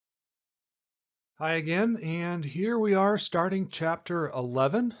Hi again, and here we are starting chapter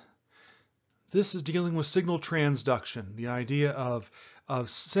 11. This is dealing with signal transduction, the idea of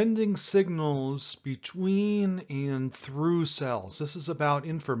sending signals between and through cells. This is about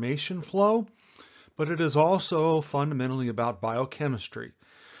information flow, but it is also fundamentally about biochemistry.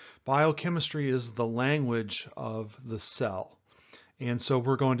 Biochemistry is the language of the cell. And so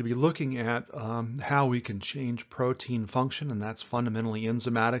we're going to be looking at how we can change protein function, and that's fundamentally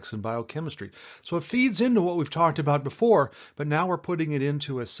enzymatics and biochemistry. So it feeds into what we've talked about before, but now we're putting it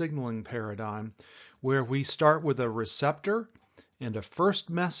into a signaling paradigm where we start with a receptor and a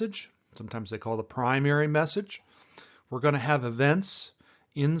first message. Sometimes they call the primary message. We're going to have events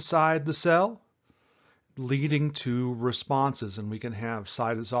inside the cell leading to responses, and we can have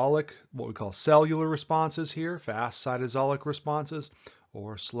cytosolic, what we call cellular responses here, fast cytosolic responses,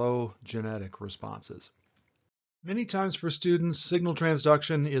 or slow genetic responses. Many times for students, signal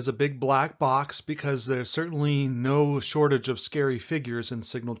transduction is a big black box because there's certainly no shortage of scary figures in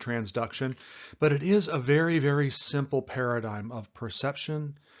signal transduction, but it is a very, very simple paradigm of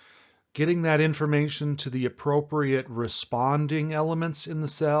perception, getting that information to the appropriate responding elements in the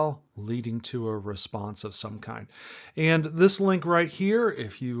cell, leading to a response of some kind. And this link right here,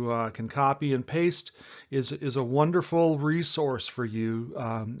 if you can copy and paste, is a wonderful resource for you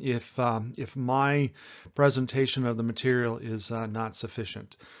if my presentation of the material is not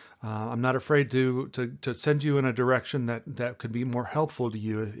sufficient. I'm not afraid to send you in a direction that could be more helpful to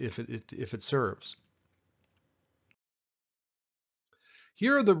you if it serves.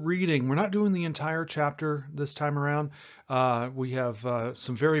 Here are the reading. We're not doing the entire chapter this time around. We have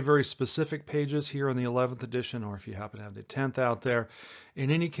some very, very specific pages here in the 11th edition, or if you happen to have the 10th out there. In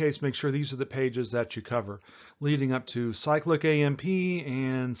any case, make sure these are the pages that you cover, leading up to cyclic AMP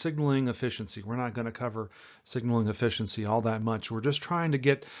and signaling efficiency. We're not going to cover signaling efficiency all that much. We're just trying to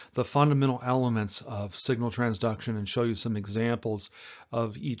get the fundamental elements of signal transduction and show you some examples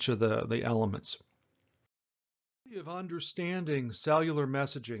of each of the elements. Of understanding cellular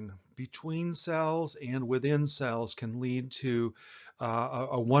messaging between cells and within cells can lead to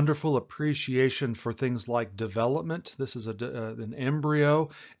a wonderful appreciation for things like development. This is an embryo,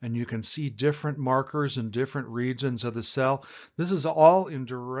 and you can see different markers in different regions of the cell. This is all in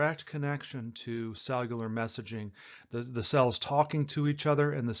direct connection to cellular messaging, the cells talking to each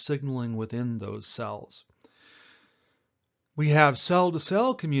other and the signaling within those cells. We have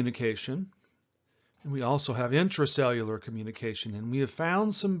cell-to-cell communication. And we also have intracellular communication, and we have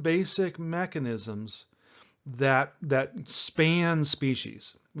found some basic mechanisms that span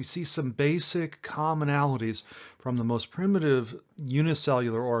species. We see some basic commonalities from the most primitive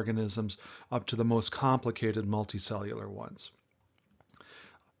unicellular organisms up to the most complicated multicellular ones.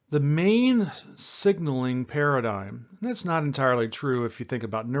 The main signaling paradigm, and that's not entirely true if you think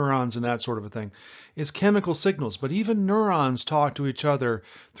about neurons and that sort of a thing, is chemical signals. But even neurons talk to each other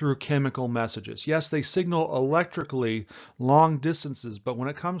through chemical messages. Yes, they signal electrically long distances, but when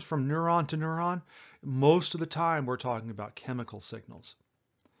it comes from neuron to neuron, most of the time we're talking about chemical signals.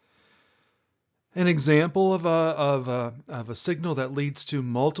 An example of a signal that leads to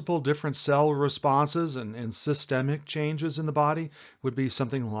multiple different cell responses and systemic changes in the body would be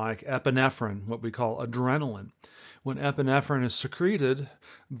something like epinephrine, what we call adrenaline. When epinephrine is secreted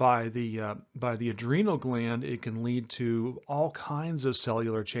by the adrenal gland, it can lead to all kinds of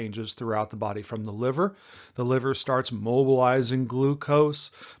cellular changes throughout the body. From the liver starts mobilizing glucose,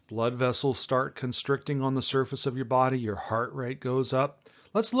 blood vessels start constricting on the surface of your body, your heart rate goes up.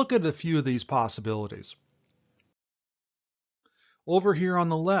 Let's look at a few of these possibilities. Over here on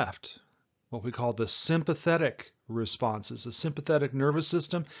the left, what we call the sympathetic responses. The sympathetic nervous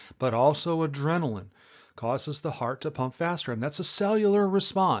system, but also adrenaline, causes the heart to pump faster, and that's a cellular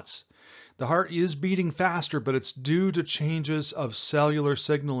response. The heart is beating faster, but it's due to changes of cellular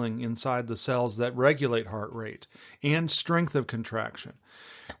signaling inside the cells that regulate heart rate and strength of contraction.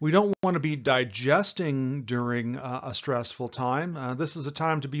 We don't want to be digesting during a stressful time. This is a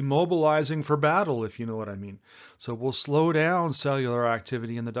time to be mobilizing for battle, if you know what I mean. So we'll slow down cellular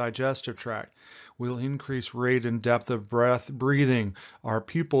activity in the digestive tract. We'll increase rate and depth of breathing. Our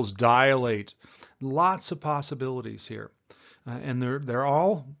pupils dilate. Lots of possibilities here. And they're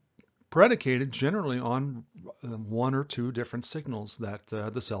all predicated generally on one or two different signals that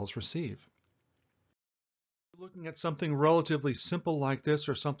the cells receive. Looking at something relatively simple like this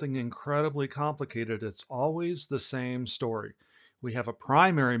or something incredibly complicated, it's always the same story. We have a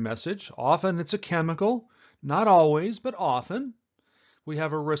primary message. Often it's a chemical, not always, but often. We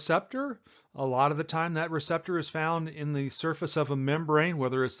have a receptor. A lot of the time that receptor is found in the surface of a membrane,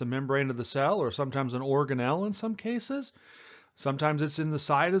 whether it's the membrane of the cell or sometimes an organelle in some cases. Sometimes it's in the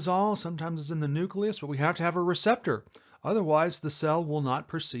cytosol, sometimes it's in the nucleus, but we have to have a receptor. Otherwise, the cell will not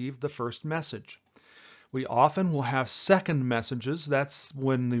perceive the first message. We often will have second messages. That's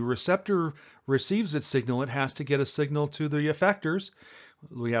when the receptor receives its signal, it has to get a signal to the effectors.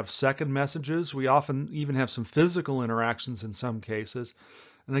 We have second messages. We often even have some physical interactions in some cases.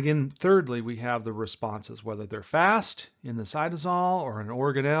 And again, thirdly, we have the responses, whether they're fast in the cytosol or an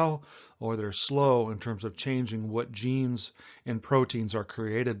organelle, or they're slow in terms of changing what genes and proteins are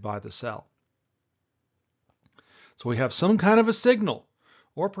created by the cell. So we have some kind of a signal,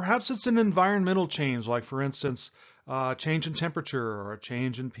 or perhaps it's an environmental change, like for instance, a change in temperature or a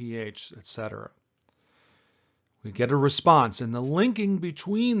change in pH, etc. We get a response, and the linking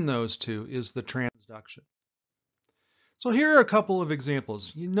between those two is the transduction. So here are a couple of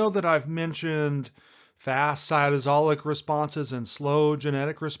examples. You know that I've mentioned fast cytosolic responses and slow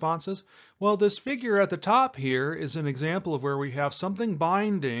genetic responses. Well, this figure at the top here is an example of where we have something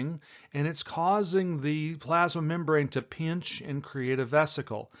binding and it's causing the plasma membrane to pinch and create a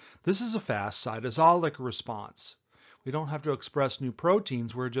vesicle. This is a fast cytosolic response. We don't have to express new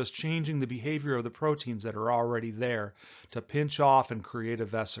proteins, we're just changing the behavior of the proteins that are already there to pinch off and create a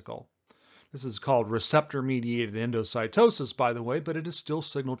vesicle. This is called receptor-mediated endocytosis, by the way, but it is still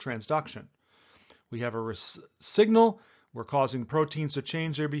signal transduction. We have a signal, we're causing proteins to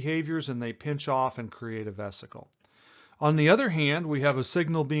change their behaviors, and they pinch off and create a vesicle. On the other hand, we have a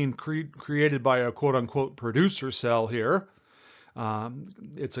signal being created by a quote-unquote producer cell here.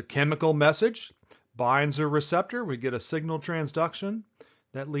 It's a chemical message, binds a receptor, we get a signal transduction.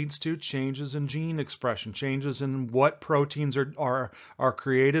 That leads to changes in gene expression, changes in what proteins are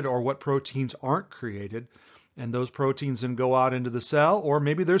created or what proteins aren't created. And those proteins then go out into the cell, or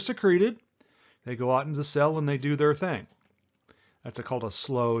maybe they're secreted. They go out into the cell and they do their thing. That's called a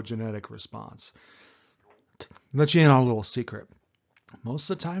slow genetic response. Let you in on a little secret. Most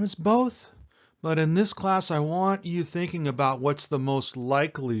of the time it's both. But in this class, I want you thinking about what's the most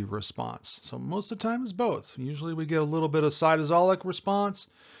likely response. So most of the time it's both. Usually we get a little bit of cytosolic response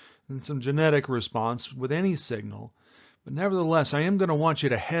and some genetic response with any signal. But nevertheless, I am going to want you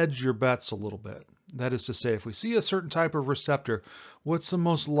to hedge your bets a little bit. That is to say, if we see a certain type of receptor, what's the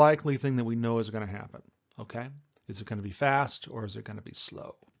most likely thing that we know is going to happen? Okay? Is it going to be fast or is it going to be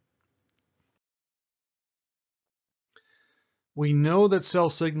slow? We know that cell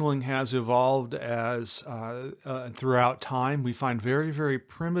signaling has evolved as throughout time. We find very, very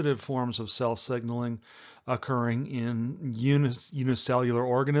primitive forms of cell signaling occurring in unicellular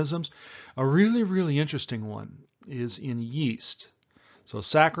organisms. A really, really interesting one is in yeast. So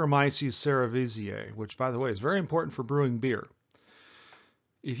Saccharomyces cerevisiae, which by the way is very important for brewing beer.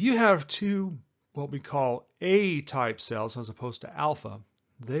 If you have two what we call A-type cells as opposed to alpha,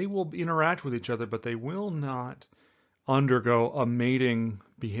 they will interact with each other, but they will not undergo a mating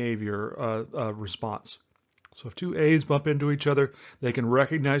behavior response. So if two A's bump into each other, they can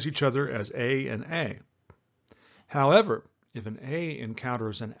recognize each other as A and A. However, if an A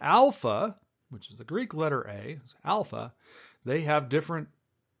encounters an alpha, which is the Greek letter A, alpha, they have different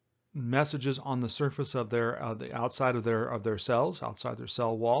messages on the surface of the outside of their cells, outside their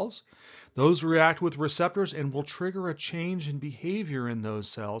cell walls. Those react with receptors and will trigger a change in behavior in those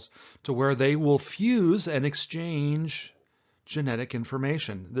cells to where they will fuse and exchange genetic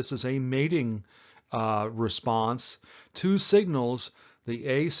information. This is a mating response. Two signals, the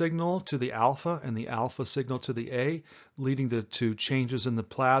A signal to the alpha and the alpha signal to the A, leading to changes in the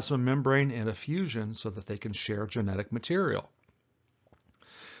plasma membrane and a fusion so that they can share genetic material.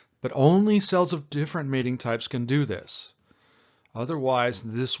 But only cells of different mating types can do this. Otherwise,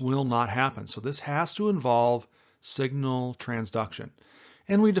 this will not happen. So this has to involve signal transduction.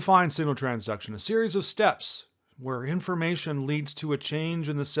 And we define signal transduction, a series of steps where information leads to a change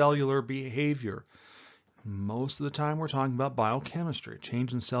in the cellular behavior. Most of the time we're talking about biochemistry.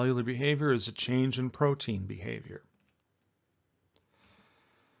 Change in cellular behavior is a change in protein behavior.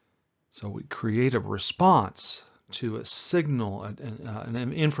 So we create a response to a signal,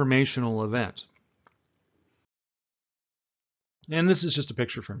 an informational event. And this is just a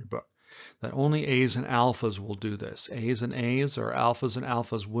picture from your book, that only A's and alphas will do this. A's and A's or alphas and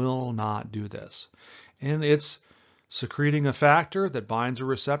alphas will not do this. And it's secreting a factor that binds a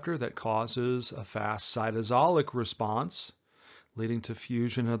receptor that causes a fast cytosolic response, leading to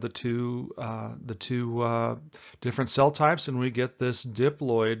fusion of the two different cell types, and we get this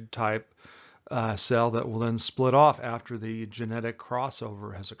diploid type cell that will then split off after the genetic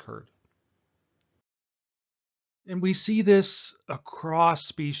crossover has occurred. And we see this across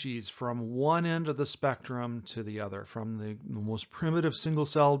species from one end of the spectrum to the other, from the most primitive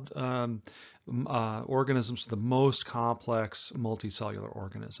single-celled organisms to the most complex multicellular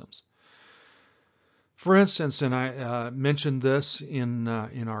organisms. For instance, and I mentioned this in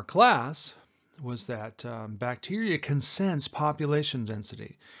our class, was that bacteria can sense population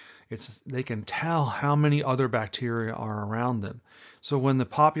density. They can tell how many other bacteria are around them. So when the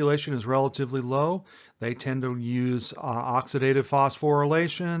population is relatively low, they tend to use oxidative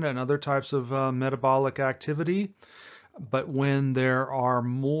phosphorylation and other types of metabolic activity. But when there are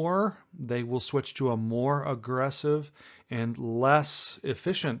more, they will switch to a more aggressive and less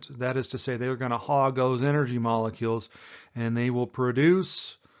efficient. That is to say, they're going to hog those energy molecules, and they will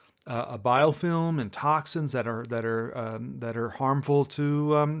produce a biofilm and toxins that are harmful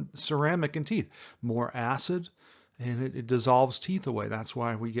to ceramic and teeth. More acid, and it dissolves teeth away. That's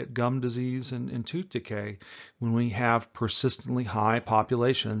why we get gum disease and tooth decay when we have persistently high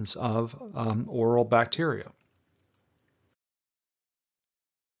populations of oral bacteria.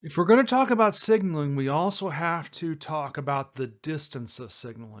 If we're going to talk about signaling, we also have to talk about the distance of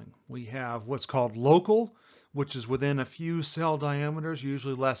signaling. We have what's called local, which is within a few cell diameters,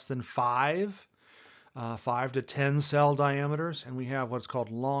 usually less than 5 to 10 cell diameters, and we have what's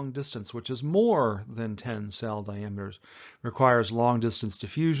called long distance, which is more than 10 cell diameters. Requires long distance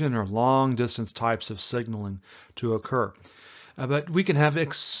diffusion or long distance types of signaling to occur. But we can have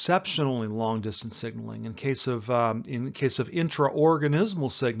exceptionally long distance signaling in case of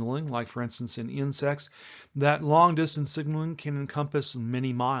intraorganismal signaling, like for instance in insects. That long distance signaling can encompass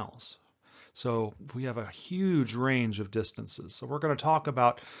many miles. So we have a huge range of distances. So we're going to talk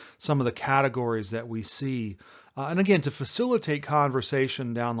about some of the categories that we see. And again, to facilitate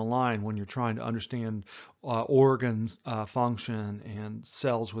conversation down the line when you're trying to understand organs function and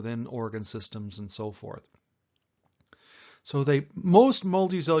cells within organ systems and so forth. So most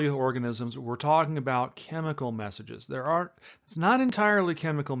multicellular organisms, we're talking about chemical messages. It's not entirely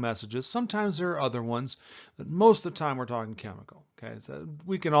chemical messages. Sometimes there are other ones, but most of the time we're talking chemical. Okay, so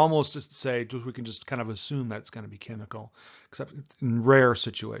we can almost just say, we can just kind of assume that's going to be chemical, except in rare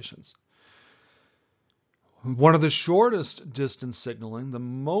situations. One of the shortest distance signaling, the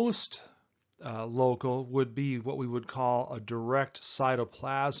most local, would be what we would call a direct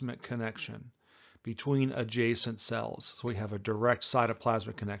cytoplasmic connection between adjacent cells. So we have a direct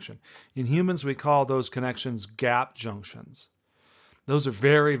cytoplasmic connection. In humans, we call those connections gap junctions. Those are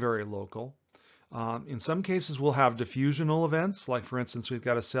very, very local. In some cases, we'll have diffusional events, like for instance, we've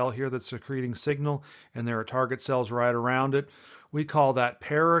got a cell here that's secreting signal, and there are target cells right around it. We call that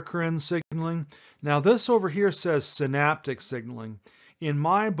paracrine signaling. Now, this over here says synaptic signaling. In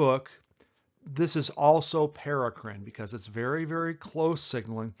my book, this is also paracrine because it's very, very close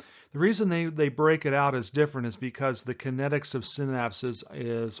signaling. The reason they break it out as different is because the kinetics of synapses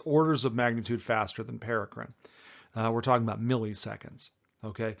is orders of magnitude faster than paracrine. We're talking about milliseconds.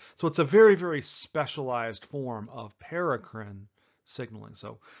 Okay, so it's a very, very specialized form of paracrine signaling.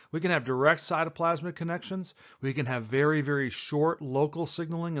 So we can have direct cytoplasmic connections. We can have very, very short local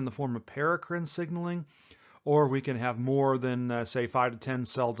signaling in the form of paracrine signaling. Or we can have more than, say, 5 to 10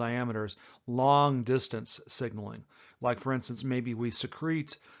 cell diameters, long distance signaling. Like, for instance, maybe we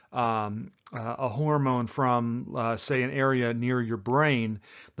secrete a hormone from, say, an area near your brain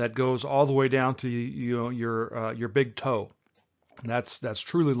that goes all the way down to your big toe. That's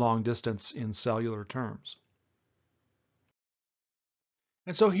truly long distance in cellular terms.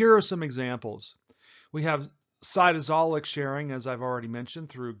 And so here are some examples. We have cytosolic sharing, as I've already mentioned,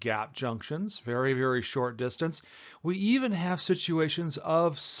 through gap junctions, very, very short distance. We even have situations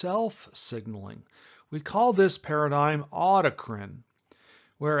of self-signaling. We call this paradigm autocrine,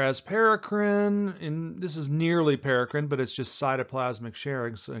 whereas paracrine, and this is nearly paracrine, but it's just cytoplasmic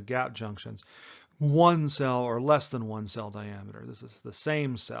sharing, so gap junctions, 1 cell or less than 1 cell diameter. This is the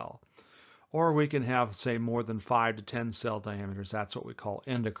same cell. Or we can have, say, more than 5 to 10 cell diameters. That's what we call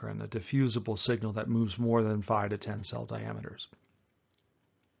endocrine, a diffusible signal that moves more than 5 to 10 cell diameters.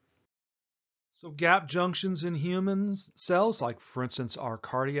 So gap junctions in human cells, like for instance our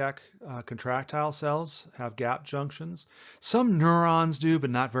cardiac contractile cells have gap junctions. Some neurons do, but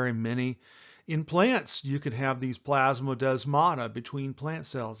not very many. In plants, you could have these plasmodesmata between plant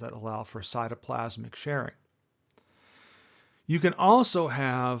cells that allow for cytoplasmic sharing. You can also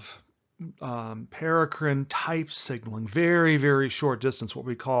have paracrine type signaling, very, very short distance, what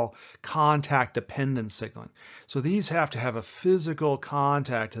we call contact dependent signaling. So these have to have a physical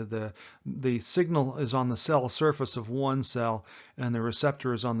contact. The signal is on the cell surface of one cell and the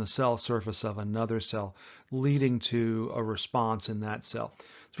receptor is on the cell surface of another cell, leading to a response in that cell.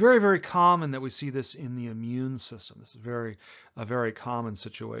 It's very, very common that we see this in the immune system. This is a very common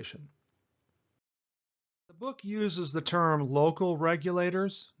situation. The book uses the term local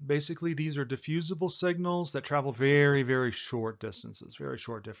regulators. Basically, these are diffusible signals that travel very, very short distances, very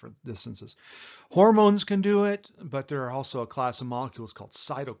short different distances. Hormones can do it, but there are also a class of molecules called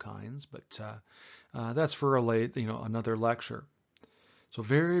cytokines, but that's for another lecture. So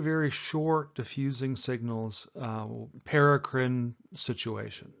very, very short diffusing signals, paracrine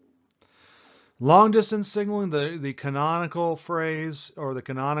situation. Long distance signaling, the canonical phrase or the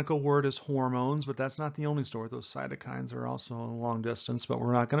canonical word is hormones, but that's not the only story. Those cytokines are also long distance, but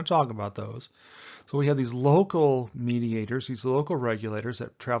we're not going to talk about those. So we have these local mediators, these local regulators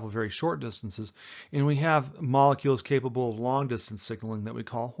that travel very short distances, and we have molecules capable of long distance signaling that we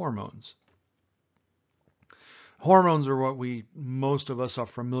call hormones. Hormones are what most of us are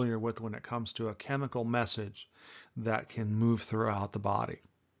familiar with when it comes to a chemical message that can move throughout the body.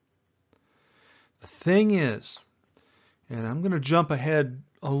 The thing is, and I'm going to jump ahead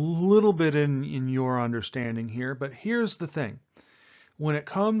a little bit in your understanding here, but here's the thing. When it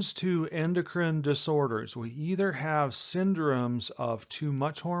comes to endocrine disorders, we either have syndromes of too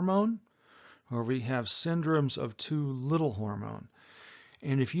much hormone or we have syndromes of too little hormone.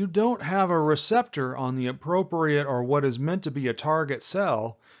 And if you don't have a receptor on the appropriate or what is meant to be a target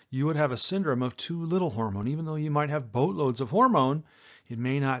cell, you would have a syndrome of too little hormone. Even though you might have boatloads of hormone, it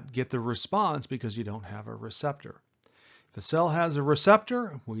may not get the response because you don't have a receptor. If a cell has a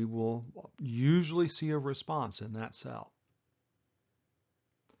receptor, we will usually see a response in that cell.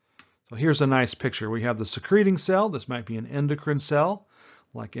 So here's a nice picture. We have the secreting cell. This might be an endocrine cell,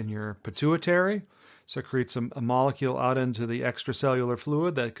 like in your pituitary. Secretes a molecule out into the extracellular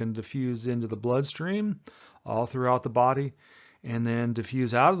fluid that can diffuse into the bloodstream all throughout the body, and then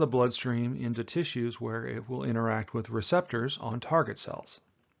diffuse out of the bloodstream into tissues where it will interact with receptors on target cells.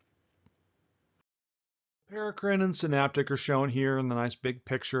 Paracrine and synaptic are shown here in the nice big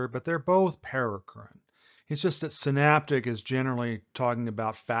picture, but they're both paracrine. It's just that synaptic is generally talking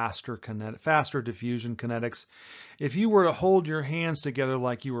about faster diffusion kinetics. If you were to hold your hands together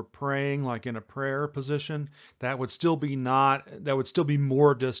like you were praying, like in a prayer position, that would still be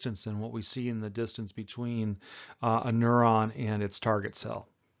more distance than what we see in the distance between a neuron and its target cell.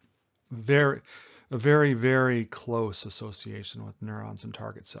 A very, very close association with neurons and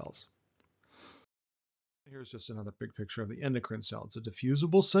target cells. Here's just another big picture of the endocrine cell. It's a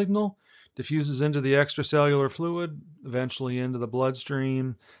diffusible signal, diffuses into the extracellular fluid, eventually into the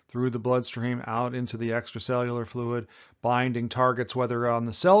bloodstream, through the bloodstream, out into the extracellular fluid, binding targets whether on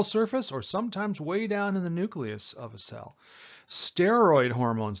the cell surface or sometimes way down in the nucleus of a cell. Steroid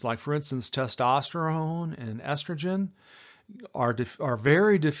hormones, like for instance testosterone and estrogen, are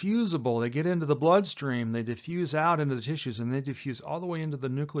very diffusible. They get into the bloodstream, they diffuse out into the tissues, and they diffuse all the way into the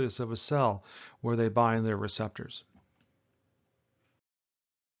nucleus of a cell where they bind their receptors.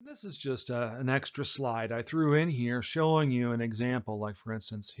 This is just an extra slide I threw in here showing you an example. Like for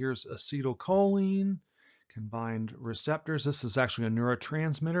instance, here's acetylcholine, can bind receptors. This is actually a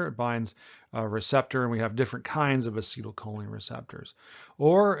neurotransmitter. It binds a receptor, and we have different kinds of acetylcholine receptors.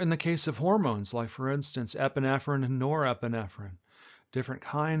 Or in the case of hormones, like for instance, epinephrine and norepinephrine, different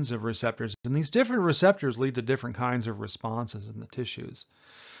kinds of receptors. And these different receptors lead to different kinds of responses in the tissues.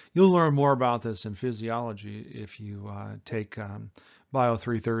 You'll learn more about this in physiology if you take Bio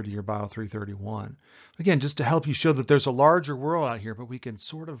 330 or Bio 331. Again, just to help you show that there's a larger world out here, but we can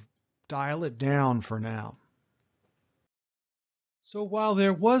sort of dial it down for now. So while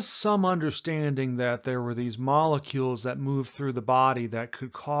there was some understanding that there were these molecules that moved through the body that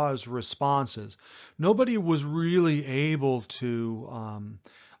could cause responses, nobody was really able to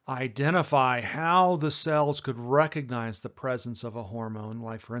identify how the cells could recognize the presence of a hormone,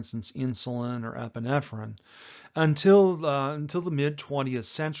 like for instance insulin or epinephrine, until the mid-20th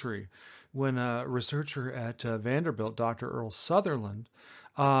century, when a researcher at Vanderbilt, Dr. Earl Sutherland,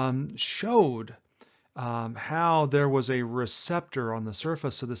 showed how there was a receptor on the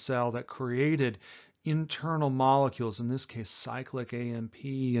surface of the cell that created internal molecules, in this case cyclic AMP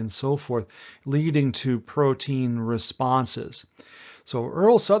and so forth, leading to protein responses. So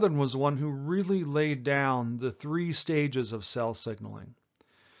Earl Sutherland was the one who really laid down the 3 stages of cell signaling.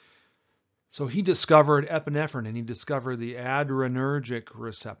 So he discovered epinephrine, and he discovered the adrenergic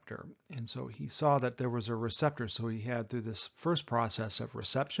receptor. And so he saw that there was a receptor. So he had, through this first process of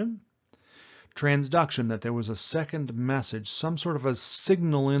reception, transduction, that there was a second message, some sort of a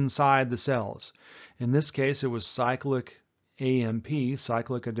signal inside the cells. In this case, it was cyclic AMP,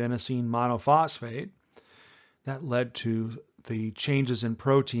 cyclic adenosine monophosphate, that led to the changes in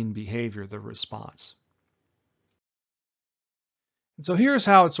protein behavior, the response. And so here's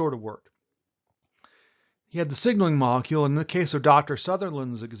how it sort of worked. He had the signaling molecule. In the case of Dr.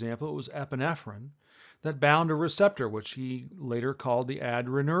 Sutherland's example, it was epinephrine that bound a receptor, which he later called the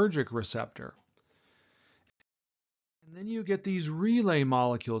adrenergic receptor. And then you get these relay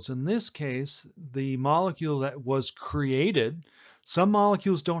molecules. In this case, the molecule that was created, some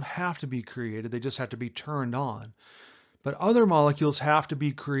molecules don't have to be created, they just have to be turned on. But other molecules have to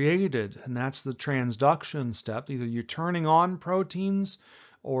be created, and that's the transduction step. Either you're turning on proteins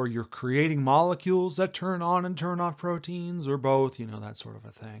or you're creating molecules that turn on and turn off proteins, or both, that sort of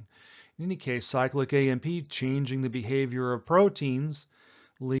a thing. In any case, cyclic AMP changing the behavior of proteins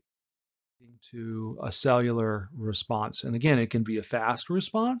leading to a cellular response. And again, it can be a fast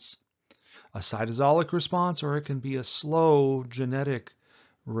response, a cytosolic response, or it can be a slow genetic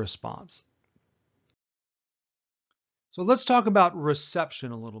response. So let's talk about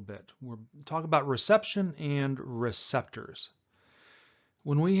reception a little bit. We'll talk about reception and receptors.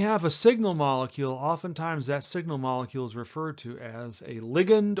 When we have a signal molecule, oftentimes that signal molecule is referred to as a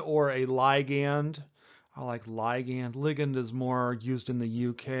ligand or a ligand. I like ligand. Ligand is more used in the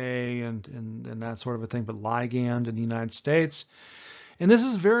UK and that sort of a thing, but ligand in the United States. And this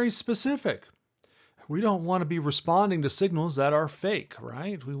is very specific. We don't want to be responding to signals that are fake,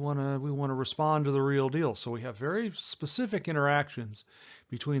 right? We want to respond to the real deal. So we have very specific interactions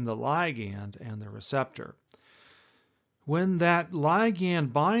between the ligand and the receptor. When that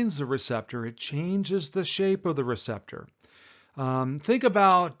ligand binds the receptor, it changes the shape of the receptor. Think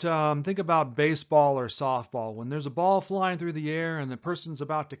about baseball or softball. When there's a ball flying through the air and the person's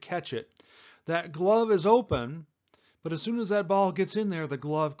about to catch it, that glove is open. But as soon as that ball gets in there, the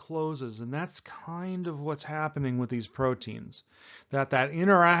glove closes, and that's kind of what's happening with these proteins. That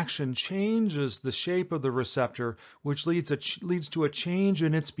interaction changes the shape of the receptor, which leads to a change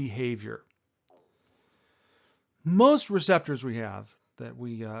in its behavior. Most receptors we have that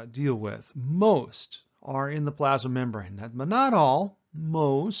we deal with, most are in the plasma membrane. But not all,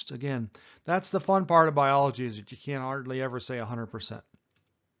 most. Again, that's the fun part of biology, is that you can't hardly ever say 100%.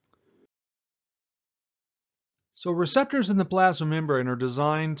 So receptors in the plasma membrane are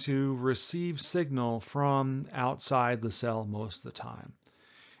designed to receive signal from outside the cell most of the time.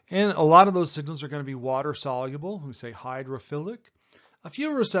 And a lot of those signals are going to be water soluble, we say hydrophilic. A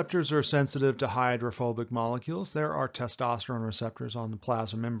few receptors are sensitive to hydrophobic molecules. There are testosterone receptors on the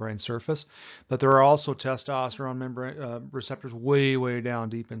plasma membrane surface, but there are also testosterone receptors way down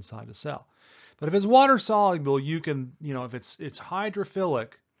deep inside the cell. But if it's water soluble, you can, if it's hydrophilic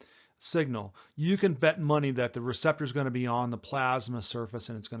signal, you can bet money that the receptor is going to be on the plasma surface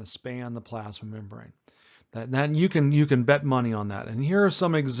and it's going to span the plasma membrane. That you can bet money on that. And here are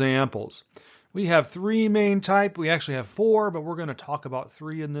some examples. We have three main types. We actually have four, but we're going to talk about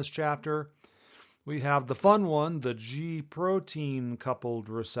three in this chapter. We have the fun one, the G protein coupled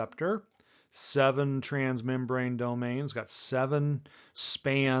receptor. 7 transmembrane domains, got 7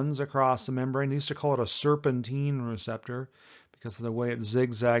 spans across the membrane. They used to call it a serpentine receptor because of the way it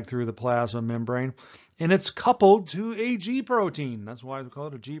zigzagged through the plasma membrane. And it's coupled to a G protein. That's why we call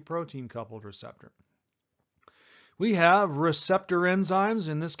it a G protein coupled receptor. We have receptor enzymes.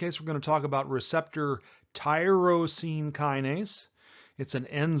 In this case, we're going to talk about receptor tyrosine kinase. It's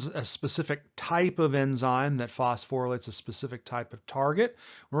a specific type of enzyme that phosphorylates a specific type of target.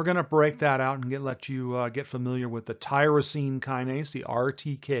 We're going to break that out and let you get familiar with the tyrosine kinase, the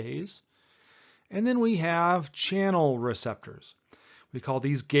RTKs. And then we have channel receptors. We call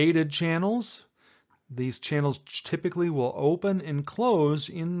these gated channels. These channels typically will open and close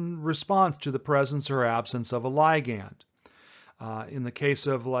in response to the presence or absence of a ligand. In the case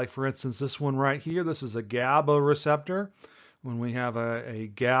of, like, for instance, this one right here, this is a GABA receptor. When we have a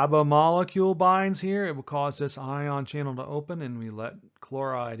GABA molecule binds here, it will cause this ion channel to open and we let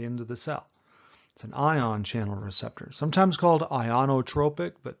chloride into the cell. It's an ion channel receptor, sometimes called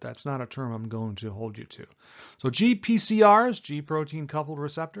ionotropic, but that's not a term I'm going to hold you to. So GPCRs, G protein coupled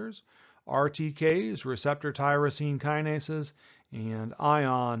receptors, RTKs, receptor tyrosine kinases, and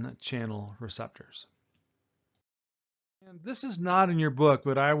ion channel receptors. And this is not in your book,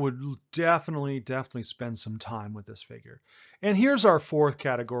 but I would definitely spend some time with this figure. And here's our fourth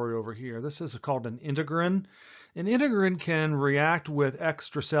category over here. This is called an integrin. An integrin can react with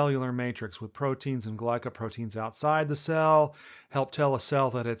extracellular matrix, with proteins and glycoproteins outside the cell, help tell a cell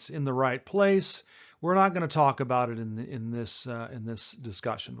that it's in the right place. We're not going to talk about it in this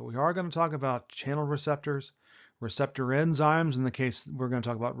discussion, but we are going to talk about channel receptors, receptor enzymes. In the case, we're going to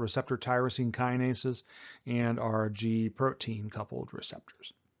talk about receptor tyrosine kinases and our G protein coupled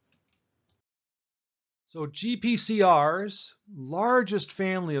receptors. So GPCRs, largest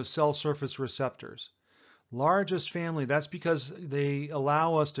family of cell surface receptors. Largest family, that's because they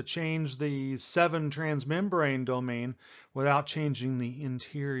allow us to change the 7 transmembrane domain without changing the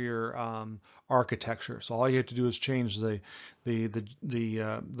interior architecture. So all you have to do is change the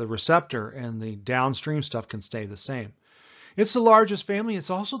receptor, and the downstream stuff can stay the same. It's the largest family. It's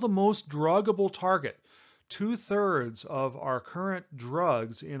also the most druggable target. 2/3 of our current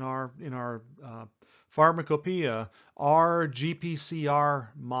drugs in our pharmacopoeia are GPCR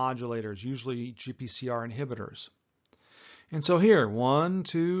modulators, usually GPCR inhibitors. And so here, 1,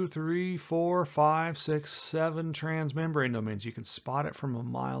 2, 3, 4, 5, 6, 7 transmembrane domains. You can spot it from a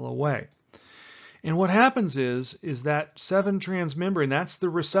mile away. And what happens is that 7 transmembrane, that's the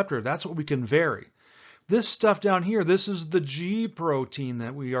receptor. That's what we can vary. This stuff down here, this is the G protein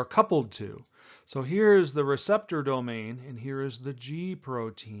that we are coupled to. So here is the receptor domain, and here is the G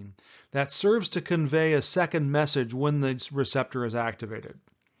protein. That serves to convey a second message when the receptor is activated.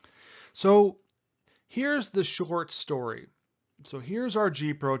 So here's the short story. So here's our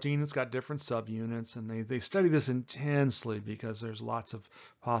G protein. It's got different subunits, and they study this intensely because there's lots of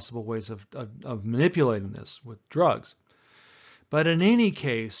possible ways of manipulating this with drugs. But in any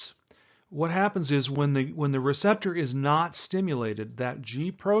case, what happens is when the receptor is not stimulated, that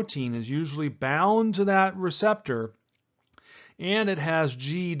G protein is usually bound to that receptor, and it has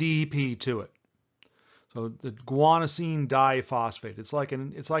GDP to it. So the guanosine diphosphate. It's like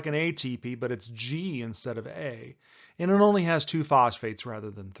an ATP, but it's G instead of A, and it only has 2 phosphates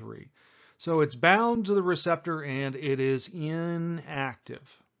rather than 3. So it's bound to the receptor and it is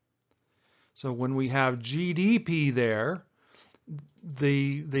inactive. So when we have GDP there,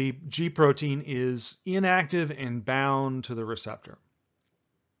 the G protein is inactive and bound to the receptor.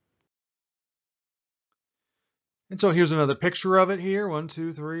 And so here's another picture of it here. 1,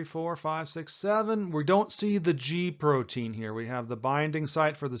 2, 3, 4, 5, 6, 7. We don't see the G protein here. We have the binding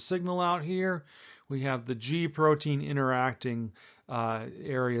site for the signal out here. We have the G protein interacting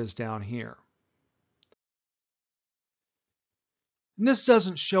areas down here. And this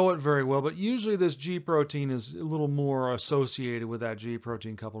doesn't show it very well, but usually this G protein is a little more associated with that G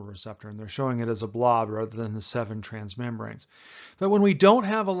protein coupled receptor, and they're showing it as a blob rather than the 7 transmembranes. But when we don't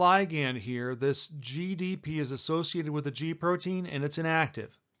have a ligand here, this GDP is associated with the G protein and it's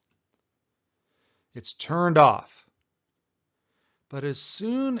inactive. It's turned off. But as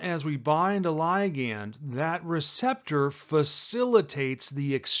soon as we bind a ligand, that receptor facilitates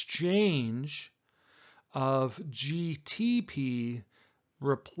the exchange of GTP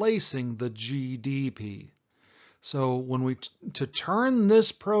replacing the GDP. So when to turn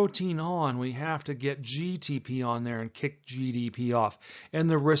this protein on, we have to get GTP on there and kick GDP off. And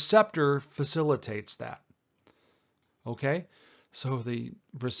the receptor facilitates that. Okay? So the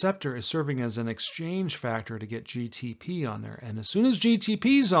receptor is serving as an exchange factor to get GTP on there. And as soon as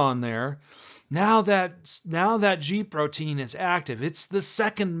GTP is on there, now that G protein is active. It's the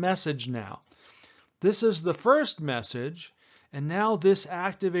second message now. This is the first message, and now this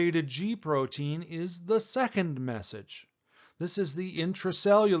activated G protein is the second message. This is the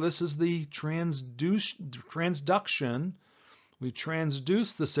intracellular, this is the transduction. We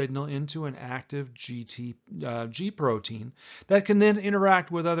transduce the signal into an active G protein that can then interact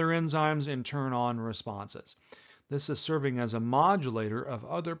with other enzymes and turn on responses. This is serving as a modulator of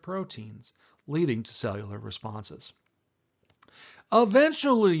other proteins, leading to cellular responses.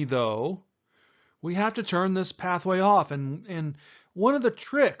 Eventually, though, we have to turn this pathway off. And one of the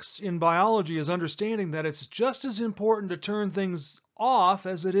tricks in biology is understanding that it's just as important to turn things off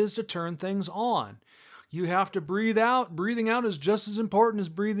as it is to turn things on. You have to breathe out. Breathing out is just as important as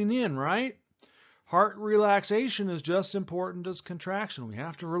breathing in, right? Heart relaxation is just as important as contraction. We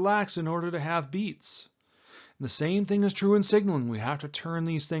have to relax in order to have beats. And the same thing is true in signaling. We have to turn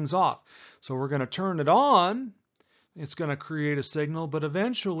these things off. So we're going to turn it on. It's going to create a signal, but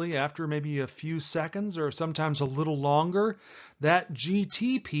eventually, after maybe a few seconds or sometimes a little longer, that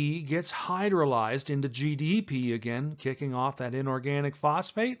GTP gets hydrolyzed into GDP again, kicking off that inorganic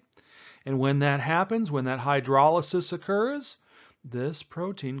phosphate. And when that happens, when that hydrolysis occurs, this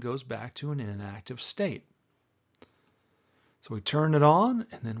protein goes back to an inactive state. So we turn it on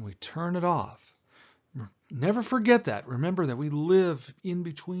and then we turn it off. Never forget that. Remember that we live in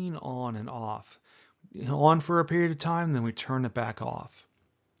between on and off. On for a period of time, then we turn it back off.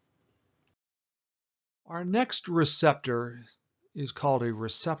 Our next receptor is called a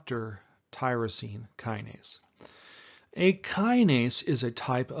receptor tyrosine kinase. A kinase is a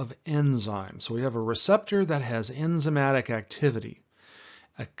type of enzyme. So we have a receptor that has enzymatic activity.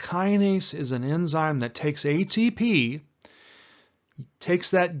 A kinase is an enzyme that takes ATP,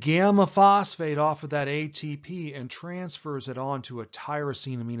 takes that gamma phosphate off of that ATP and transfers it onto a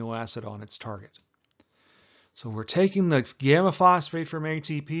tyrosine amino acid on its target. So we're taking the gamma phosphate from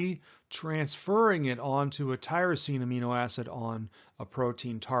ATP, transferring it onto a tyrosine amino acid on a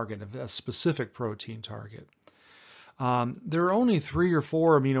protein target, a specific protein target. There are only 3 or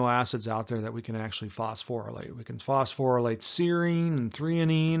 4 amino acids out there that we can actually phosphorylate. We can phosphorylate serine and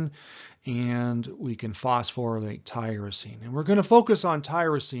threonine, and we can phosphorylate tyrosine. And we're going to focus on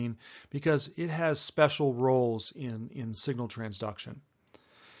tyrosine because it has special roles in signal transduction.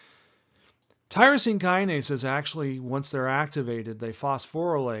 Tyrosine kinases actually, once they're activated, they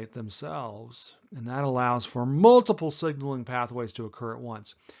phosphorylate themselves, and that allows for multiple signaling pathways to occur at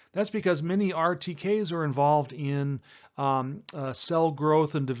once. That's because many RTKs are involved in cell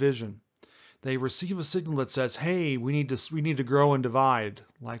growth and division. They receive a signal that says, hey, we need to grow and divide.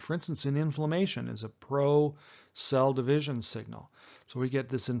 Like, for instance, in inflammation is a pro-cell division signal. So we get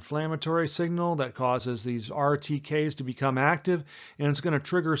this inflammatory signal that causes these RTKs to become active, and it's going to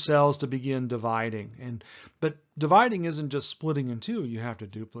trigger cells to begin dividing. But dividing isn't just splitting in two. You have to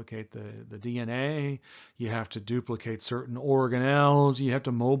duplicate the DNA, you have to duplicate certain organelles, you have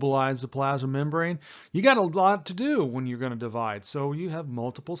to mobilize the plasma membrane. You got a lot to do when you're going to divide, so you have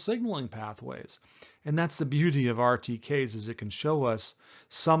multiple signaling pathways. And that's the beauty of RTKs, is it can show us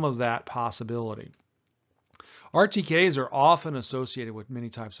some of that possibility. RTKs are often associated with many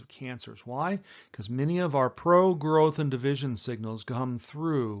types of cancers. Why? Because many of our pro-growth and division signals come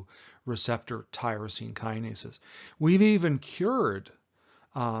through receptor tyrosine kinases. We've even cured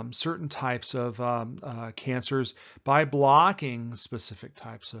certain types of cancers by blocking specific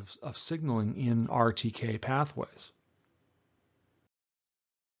types of signaling in RTK pathways.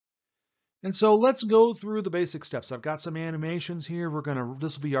 And so let's go through the basic steps. I've got some animations here.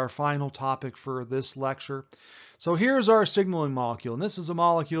 This will be our final topic for this lecture. So here's our signaling molecule, and this is a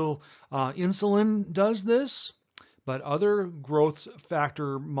molecule, insulin does this, but other growth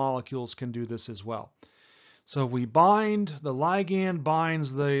factor molecules can do this as well. So we bind, the ligand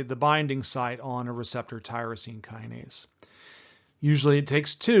binds the binding site on a receptor tyrosine kinase. Usually it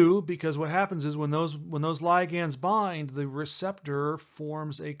takes 2, because what happens is when those ligands bind, the receptor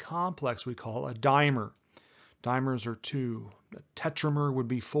forms a complex we call a dimer. Dimers are 2. A tetramer would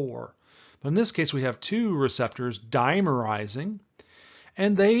be 4. But in this case, we have 2 receptors dimerizing,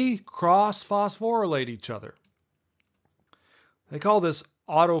 and they cross-phosphorylate each other. They call this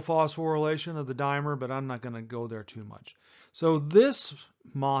autophosphorylation of the dimer, but I'm not going to go there too much. So this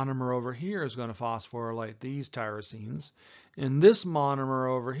monomer over here is going to phosphorylate these tyrosines, and this monomer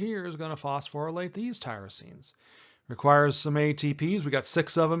over here is going to phosphorylate these tyrosines. Requires some ATPs. We got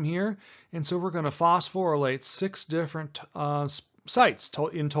 6 of them here, and so we're going to phosphorylate 6 different sites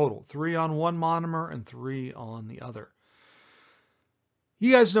in total, 3 on one monomer and 3 on the other.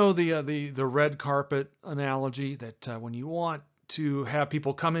 You guys know the red carpet analogy, that when you want to have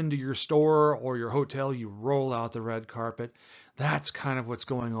people come into your store or your hotel, you roll out the red carpet. That's kind of what's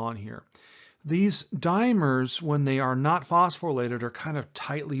going on here. These dimers, when they are not phosphorylated, are kind of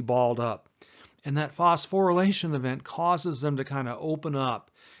tightly balled up. And that phosphorylation event causes them to kind of open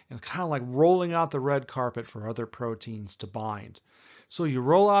up, and kind of like rolling out the red carpet for other proteins to bind. So you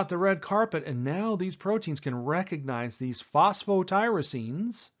roll out the red carpet, and now these proteins can recognize these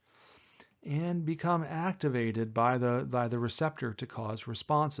phosphotyrosines and become activated by the receptor to cause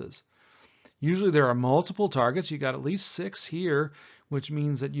responses. Usually there are multiple targets. You got at least 6 here, which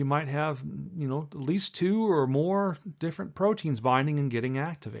means that you might have, at least 2 or more different proteins binding and getting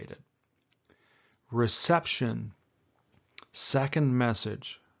activated. Reception, second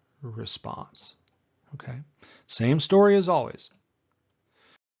message, response. Okay, same story as always.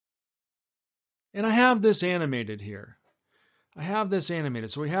 And I have this animated here.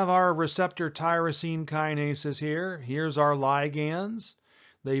 So we have our receptor tyrosine kinases here. Here's our ligands.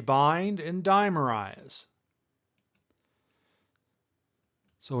 They bind and dimerize.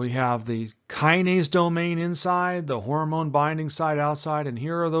 So we have the kinase domain inside, the hormone binding site outside, and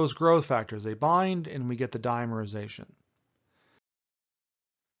here are those growth factors. They bind and we get the dimerization.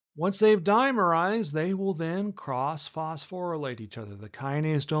 Once they've dimerized, they will then cross-phosphorylate each other. The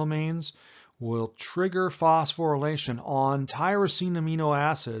kinase domains will trigger phosphorylation on tyrosine amino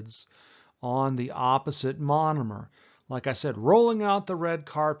acids on the opposite monomer. Like I said, rolling out the red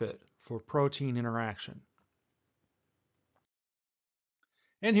carpet for protein interaction.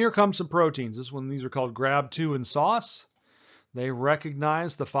 And here comes some proteins. These are called GRAB2 and SOS. They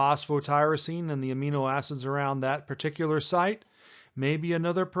recognize the phosphotyrosine and the amino acids around that particular site. Maybe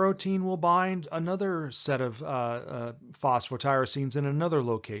another protein will bind another set of phosphotyrosines in another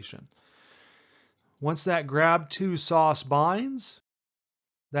location. Once that GRAB2 sauce binds,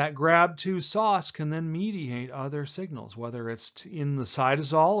 That GRB2 sauce can then mediate other signals, whether it's in the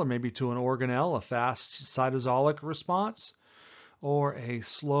cytosol or maybe to an organelle, a fast cytosolic response, or a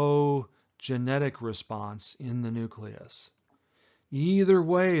slow genetic response in the nucleus. Either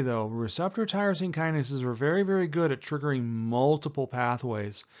way, though, receptor tyrosine kinases are very, very good at triggering multiple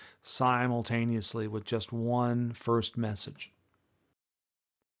pathways simultaneously with just one first message.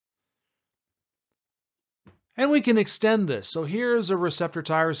 And we can extend this. So here's a receptor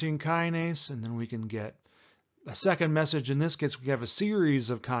tyrosine kinase, and then we can get a second message. In this case, we have a series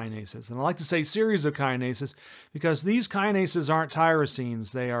of kinases. And I like to say series of kinases because these kinases aren't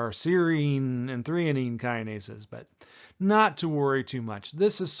tyrosines. They are serine and threonine kinases, but not to worry too much.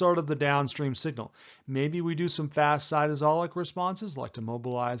 This is sort of the downstream signal. Maybe we do some fast cytosolic responses, like to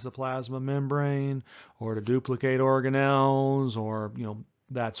mobilize the plasma membrane or to duplicate organelles or,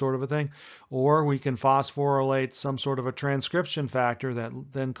 that sort of a thing. Or we can phosphorylate some sort of a transcription factor that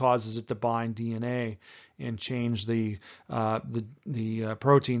then causes it to bind DNA and change the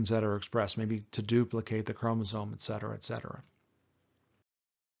proteins that are expressed, maybe to duplicate the chromosome, et cetera, et cetera.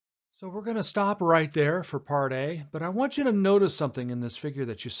 So we're going to stop right there for part A, but I want you to notice something in this figure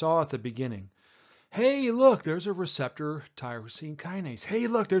that you saw at the beginning. Hey, look, there's a receptor tyrosine kinase. Hey,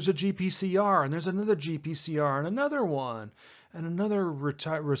 look, there's a GPCR, and there's another GPCR, and another one, and another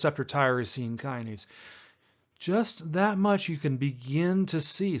receptor tyrosine kinase. Just that much you can begin to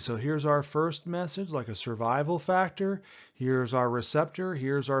see. So here's our first message, like a survival factor. Here's our receptor.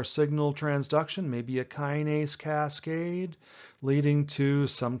 Here's our signal transduction, maybe a kinase cascade leading to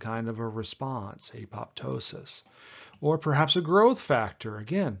some kind of a response, apoptosis. Or perhaps a growth factor.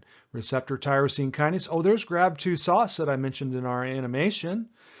 Again, receptor tyrosine kinase. Oh, there's GRB2 sauce that I mentioned in our animation.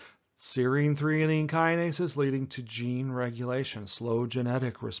 Serine threonine kinases leading to gene regulation, slow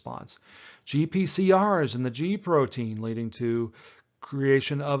genetic response. GPCRs in the G protein leading to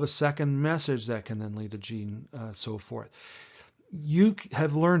creation of a second message that can then lead to gene, so forth. You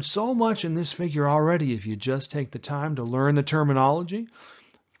have learned so much in this figure already if you just take the time to learn the terminology,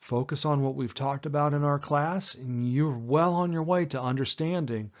 focus on what we've talked about in our class, and you're well on your way to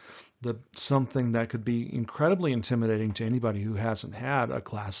understanding something that could be incredibly intimidating to anybody who hasn't had a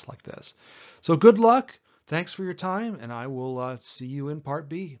class like this. So good luck. Thanks for your time, and I will see you in part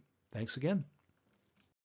B. Thanks again.